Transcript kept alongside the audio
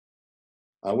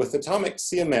With Atomic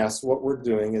CMS, what we're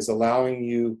doing is allowing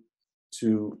you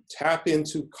to tap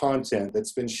into content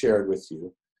that's been shared with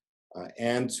you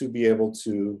and to be able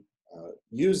to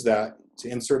use that to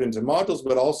insert into modules,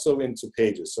 but also into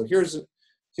pages. So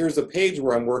here's a page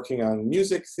where I'm working on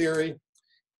music theory,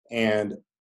 and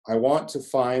I want to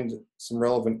find some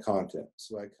relevant content.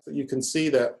 So you can see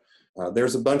that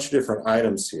there's a bunch of different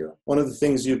items here. One of the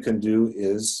things you can do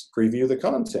is preview the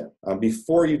content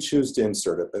before you choose to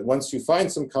insert it. But once you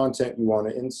find some content you want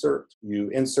to insert, you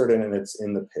insert it and it's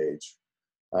in the page.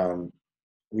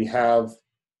 We have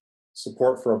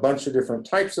support for a bunch of different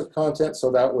types of content.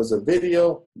 So that was a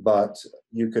video, but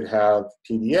you could have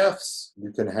PDFs,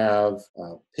 you can have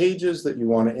pages that you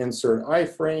want to insert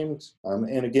iframed.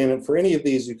 And again, for any of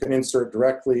these, you can insert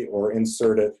directly or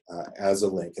insert it as a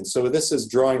link. And so this is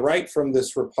drawing right from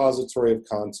this repository of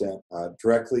content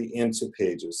directly into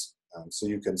pages. So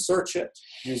you can search it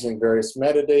using various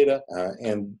metadata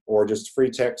or just free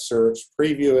text search,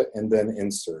 preview it, and then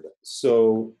insert it.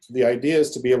 So the idea is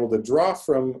to be able to draw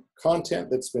from content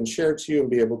that's been shared to you and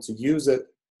be able to use it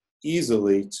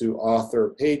easily to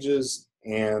author pages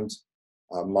and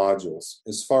modules.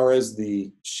 As far as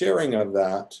the sharing of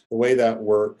that, the way that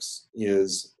works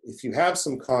is if you have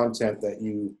some content that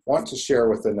you want to share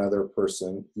with another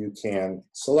person, you can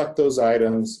select those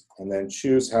items and then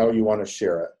choose how you want to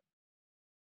share it.